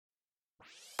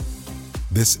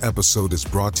This episode is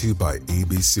brought to you by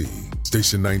ABC.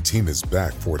 Station 19 is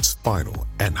back for its final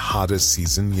and hottest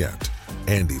season yet.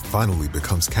 Andy finally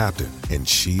becomes captain, and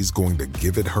she's going to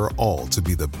give it her all to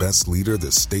be the best leader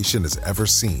the station has ever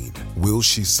seen. Will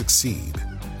she succeed?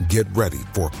 Get ready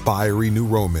for fiery new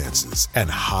romances and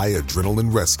high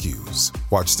adrenaline rescues.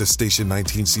 Watch the Station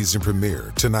 19 season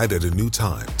premiere tonight at a new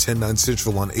time, 10/9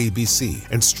 Central on ABC,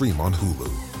 and stream on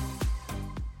Hulu.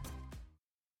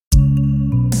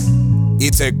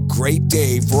 It's a great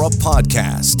day for a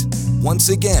podcast. Once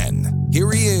again,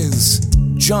 here he is,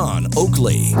 John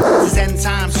Oakley. This end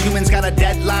times, humans got a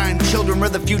deadline. Children are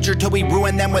the future till we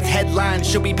ruin them with headlines.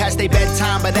 Should be past their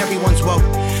bedtime, but everyone's woke.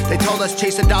 They told us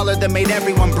chase a dollar that made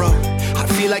everyone broke. I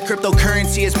feel like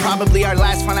cryptocurrency is probably our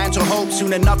last financial hope.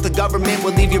 Soon enough, the government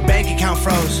will leave your bank account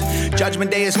froze. Judgment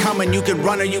day is coming, you can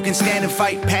run or you can stand and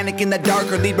fight. Panic in the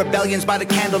dark or lead rebellions by the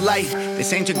candlelight.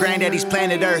 This ain't your granddaddy's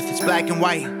planet Earth, it's black and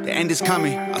white. The end is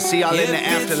coming, I'll see y'all in the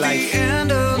afterlife. It's the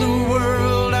end of the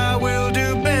world, I will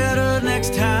do better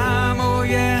next time. Oh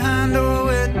yeah, I know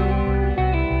it.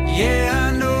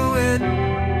 Yeah, I know it.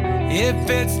 If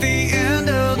it's the end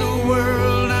of the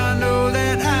world, I know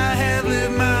that I have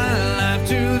lived my life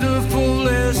to the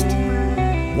fullest.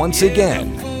 Once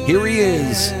again, here he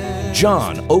is,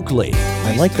 John Oakley.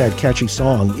 I like that catchy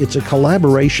song. It's a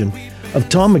collaboration of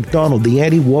Tom MacDonald, the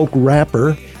anti-woke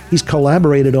rapper. He's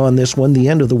collaborated on this one, The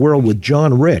End of the World, with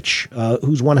John Rich,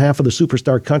 who's one half of the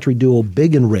superstar country duo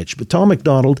Big and Rich. But Tom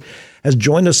MacDonald has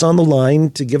joined us on the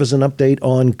line to give us an update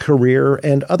on career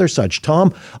and other such.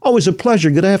 Tom, always a pleasure.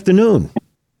 Good afternoon.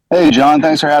 Hey, John.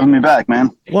 Thanks for having me back,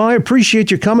 man. Well, I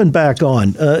appreciate you coming back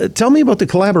on. Tell me about the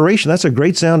collaboration. That's a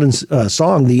great sounding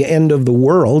song, The End of the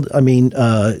World. I mean,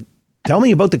 tell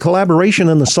me about the collaboration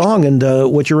and the song and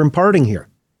what you're imparting here.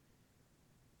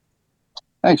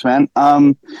 Thanks, man.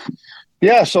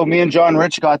 Yeah, so me and John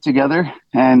Rich got together,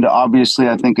 and obviously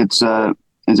I think it's a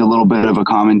little bit of a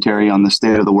commentary on the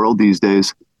state of the world these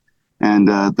days. And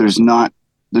there's not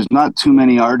too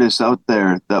many artists out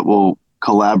there that will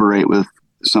collaborate with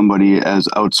somebody as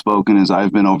outspoken as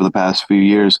I've been over the past few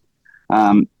years.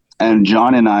 And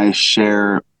John and I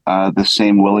share the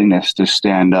same willingness to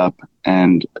stand up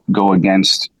and go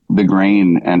against the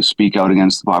grain and speak out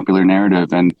against the popular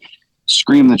narrative and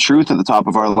scream the truth at the top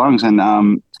of our lungs.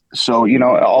 And so, you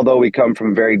know, although we come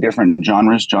from very different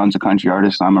genres, John's a country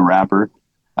artist, I'm a rapper,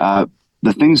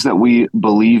 the things that we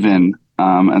believe in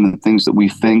and the things that we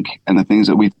think and the things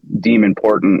that we deem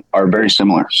important are very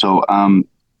similar. So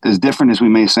as different as we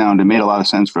may sound, it made a lot of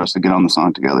sense for us to get on the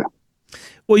song together.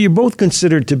 Well, you're both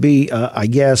considered to be, I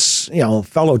guess, you know,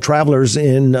 fellow travelers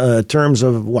in terms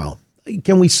of, well,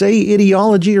 can we say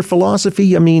ideology or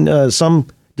philosophy? I mean, some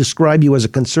describe you as a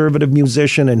conservative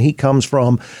musician, and he comes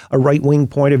from a right-wing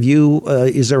point of view.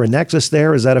 Is there a nexus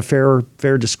there? Is that a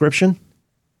fair description?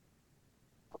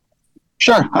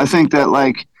 Sure. I think that,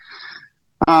 like,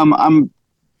 I'm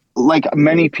like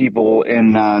many people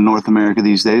in North America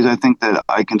these days. I think that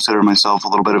I consider myself a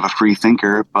little bit of a free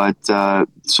thinker, but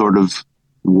sort of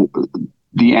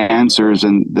the answers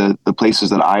and the places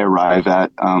that I arrive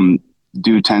at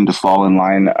do tend to fall in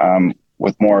line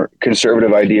with more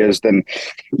conservative ideas than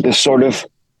this sort of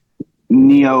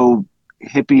neo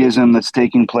hippieism that's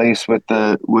taking place with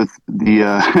the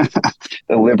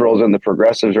the liberals and the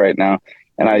progressives right now.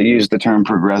 And I use the term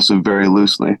progressive very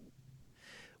loosely.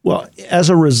 Well,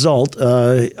 as a result,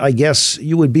 I guess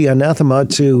you would be anathema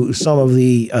to some of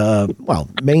the,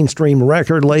 mainstream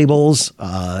record labels,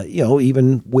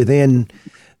 even within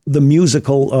the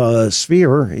musical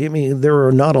sphere. I mean, there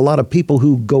are not a lot of people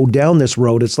who go down this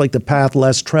road. It's like the path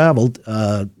less traveled.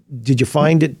 Did you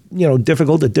find it, a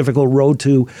difficult road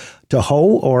to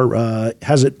hoe, or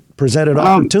has it presented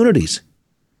opportunities?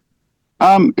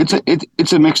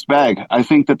 It's a mixed bag. I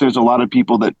think that there's a lot of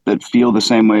people that feel the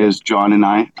same way as John and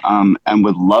I, and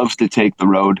would love to take the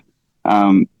road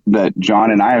that John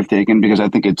and I have taken, because I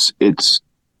think it's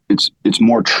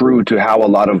more true to how a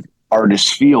lot of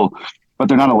artists feel, but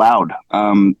they're not allowed.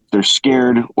 They're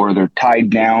scared, or they're tied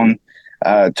down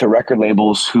to record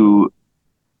labels who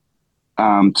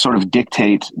sort of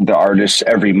dictate the artist's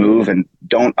every move and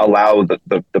don't allow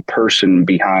the person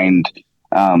behind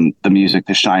the music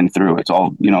to shine through. It's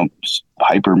all,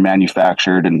 hyper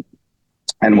manufactured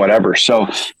and whatever. So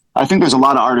I think there's a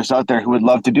lot of artists out there who would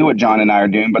love to do what John and I are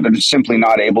doing, but they're just simply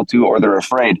not able to, or they're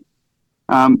afraid.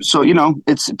 So,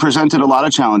 it's presented a lot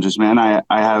of challenges, man.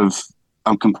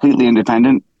 I'm completely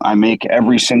independent. I make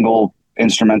every single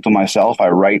instrumental myself. I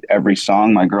write every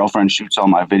song. My girlfriend shoots all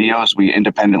my videos. We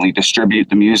independently distribute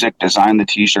the music, design the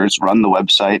t-shirts, run the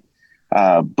website.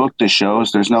 book the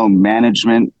shows. There's no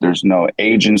management. There's no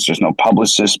agents. There's no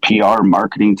publicists, PR,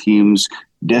 marketing teams,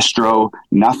 distro,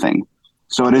 nothing.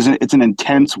 So it's an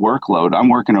intense workload. I'm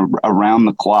working around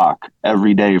the clock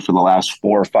every day for the last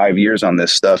 4 or 5 years on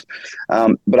this stuff.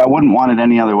 But I wouldn't want it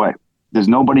any other way. There's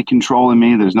nobody controlling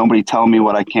me. There's nobody telling me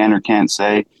what I can or can't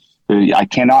say. I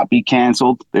cannot be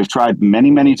canceled. They've tried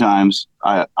many, many times.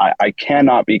 I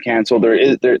cannot be canceled.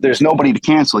 There's nobody to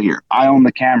cancel here. I own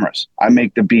the cameras. I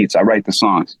make the beats. I write the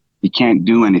songs. You can't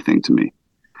do anything to me.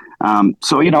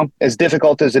 So, as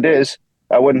difficult as it is,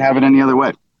 I wouldn't have it any other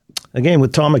way. Again,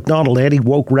 with Tom MacDonald,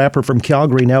 anti-woke rapper from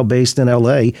Calgary, now based in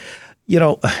L.A.,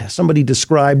 somebody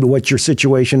described what your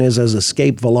situation is as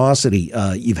escape velocity.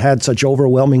 You've had such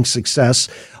overwhelming success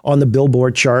on the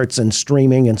Billboard charts and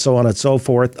streaming and so on and so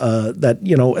forth that,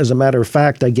 as a matter of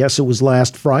fact, I guess it was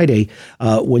last Friday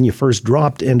when you first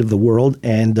dropped End of the World,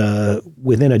 and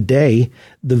within a day,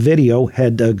 the video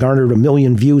had garnered 1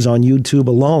 million views on YouTube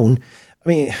alone. I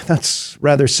mean, that's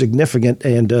rather significant,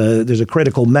 and there's a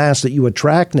critical mass that you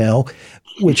attract now,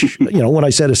 which, when I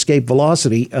said escape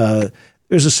velocity,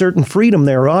 there's a certain freedom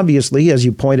there, obviously, as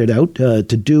you pointed out, to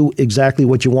do exactly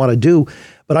what you want to do.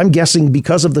 But I'm guessing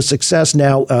because of the success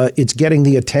now, it's getting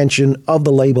the attention of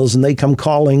the labels, and they come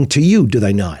calling to you, do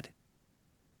they not?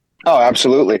 Oh,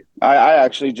 absolutely. I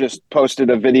actually just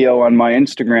posted a video on my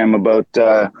Instagram about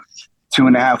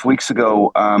 2.5 weeks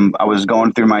ago. I was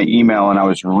going through my email and I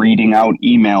was reading out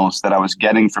emails that I was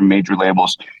getting from major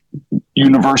labels,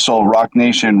 Universal, Rock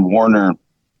Nation, Warner,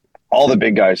 all the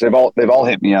big guys. They've all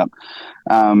hit me up.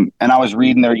 And I was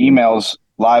reading their emails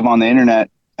live on the internet,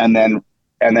 and then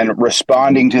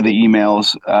responding to the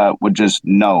emails would just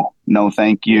no,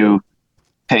 thank you.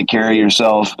 Take care of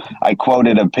yourself. I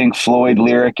quoted a Pink Floyd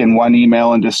lyric in one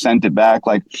email and just sent it back.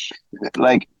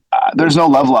 There's no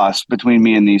love lost between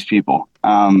me and these people.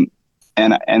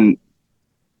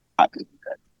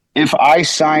 If I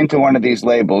sign to one of these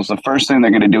labels, the first thing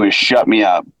they're going to do is shut me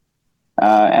up.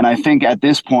 And I think at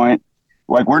this point,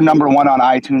 we're number one on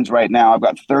iTunes right now. I've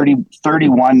got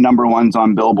 31 number ones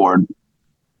on Billboard.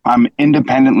 I'm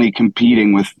independently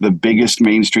competing with the biggest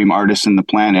mainstream artists in the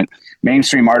planet,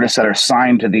 mainstream artists that are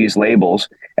signed to these labels.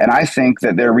 And I think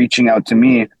that they're reaching out to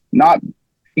me, not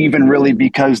even really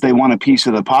because they want a piece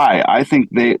of the pie. I think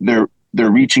they're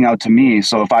reaching out to me.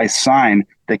 So if I sign,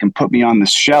 they can put me on the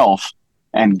shelf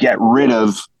and get rid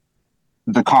of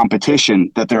the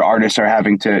competition that their artists are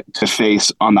having to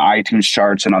face on the iTunes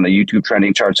charts and on the YouTube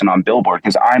trending charts and on Billboard,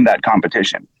 because I'm that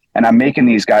competition. And I'm making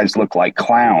these guys look like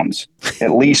clowns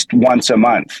at least once a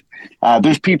month.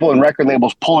 There's people in record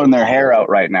labels pulling their hair out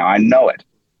right now. I know it.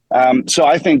 So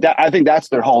I think that's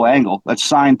their whole angle. Let's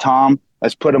sign Tom.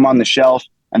 Let's put him on the shelf.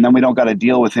 And then we don't got to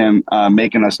deal with him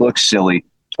making us look silly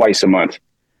twice a month.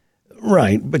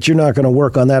 Right, but you're not going to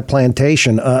work on that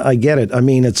plantation. I get it. I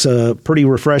mean, it's pretty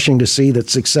refreshing to see that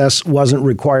success wasn't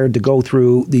required to go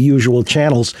through the usual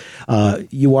channels.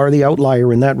 You are the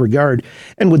outlier in that regard.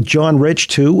 And with John Rich,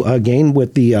 too, again,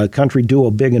 with the country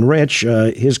duo Big and Rich,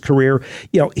 his career,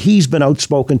 he's been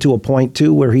outspoken to a point,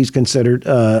 too, where he's considered,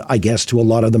 I guess, to a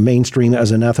lot of the mainstream as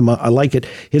anathema. I like it.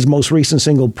 His most recent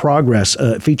single, Progress,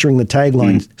 featuring the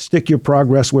tagline, stick your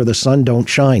progress where the sun don't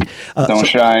shine.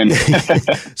 Shine.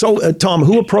 So, Tom,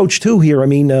 who approached who here? I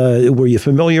mean, were you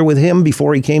familiar with him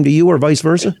before he came to you, or vice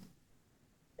versa?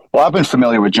 Well, I've been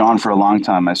familiar with John for a long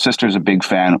time. My sister's a big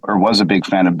fan, or was a big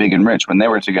fan of Big and Rich when they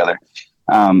were together.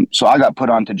 So I got put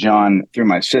onto John through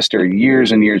my sister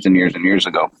years and years and years and years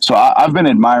ago. So I've been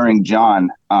admiring John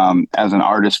as an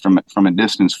artist from a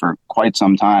distance for quite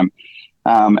some time.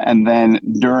 And then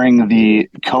during the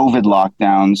COVID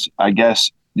lockdowns, I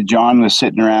guess John was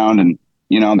sitting around and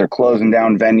they're closing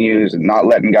down venues and not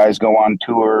letting guys go on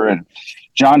tour. And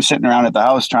John's sitting around at the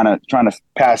house trying to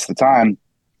pass the time,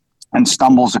 and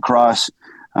stumbles across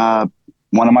one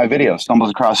of my videos,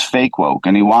 stumbles across Fake Woke,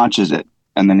 and he watches it.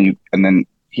 And then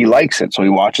he likes it. So he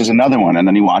watches another one, and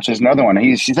then he watches another one.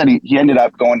 He said he ended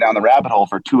up going down the rabbit hole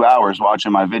for 2 hours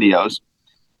watching my videos.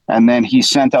 And then he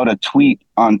sent out a tweet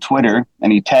on Twitter,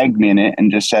 and he tagged me in it and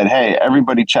just said, "Hey,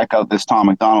 everybody check out this Tom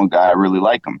MacDonald guy. I really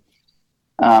like him."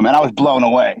 And I was blown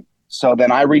away. So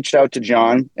then I reached out to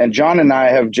John, and John and I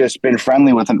have just been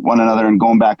friendly with one another and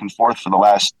going back and forth for the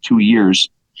last 2 years.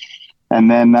 And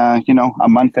then, a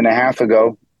month and a half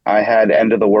ago, I had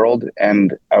End of the World,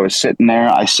 and I was sitting there.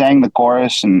 I sang the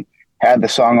chorus and had the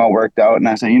song all worked out. And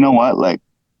I said, you know what?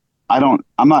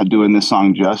 I'm not doing this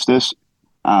song justice,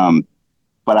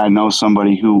 but I know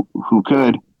somebody who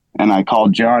could. And I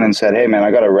called John and said, hey, man,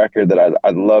 I got a record that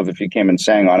I'd love if you came and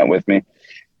sang on it with me.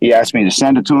 He asked me to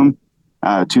send it to him.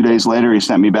 2 days later, he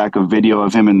sent me back a video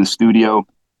of him in the studio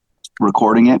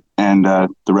recording it, and the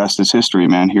rest is history,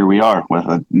 man. Here we are with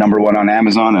a #1 on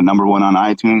Amazon, a #1 on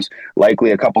iTunes,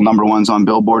 likely a couple #1s on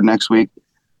Billboard next week.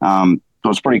 So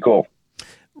it's pretty cool.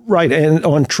 Right, and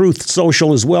on Truth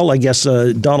Social as well, I guess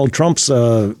Donald Trump's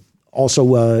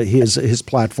also his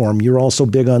platform. You're also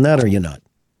big on that, are you not?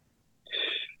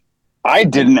 I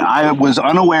didn't. I was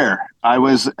unaware. I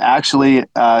was actually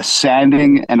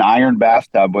sanding an iron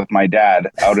bathtub with my dad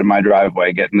out in my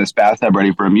driveway, getting this bathtub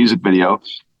ready for a music video.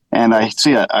 And I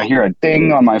hear a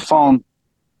ding on my phone,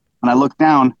 and I look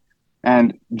down,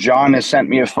 and John has sent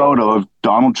me a photo of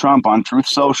Donald Trump on Truth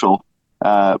Social,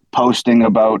 posting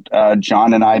about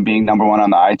John and I being #1 on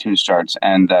the iTunes charts.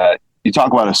 And you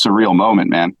talk about a surreal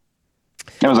moment, man.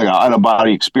 It was like an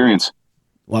out-of-body experience.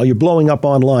 Well, you're blowing up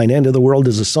online. End of the World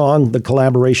is a song, the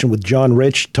collaboration with John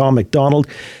Rich, Tom MacDonald,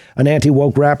 an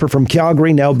anti-woke rapper from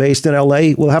Calgary, now based in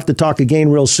L.A. We'll have to talk again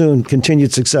real soon.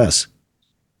 Continued success.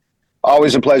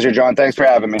 Always a pleasure, John. Thanks for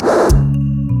having me.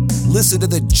 Listen to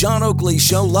the John Oakley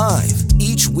Show live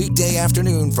each weekday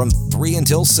afternoon from 3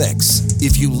 until 6.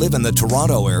 If you live in the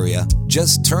Toronto area,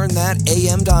 just turn that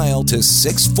AM dial to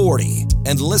 640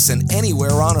 and listen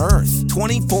anywhere on Earth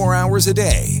 24 hours a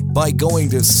day by going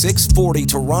to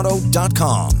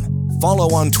 640toronto.com.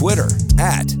 Follow on Twitter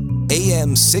at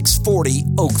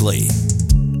AM640Oakley.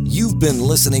 You've been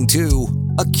listening to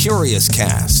A Curious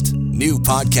Cast. New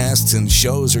podcasts and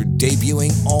shows are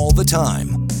debuting all the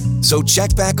time. So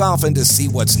check back often to see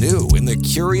what's new in the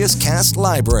Curious Cast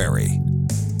library.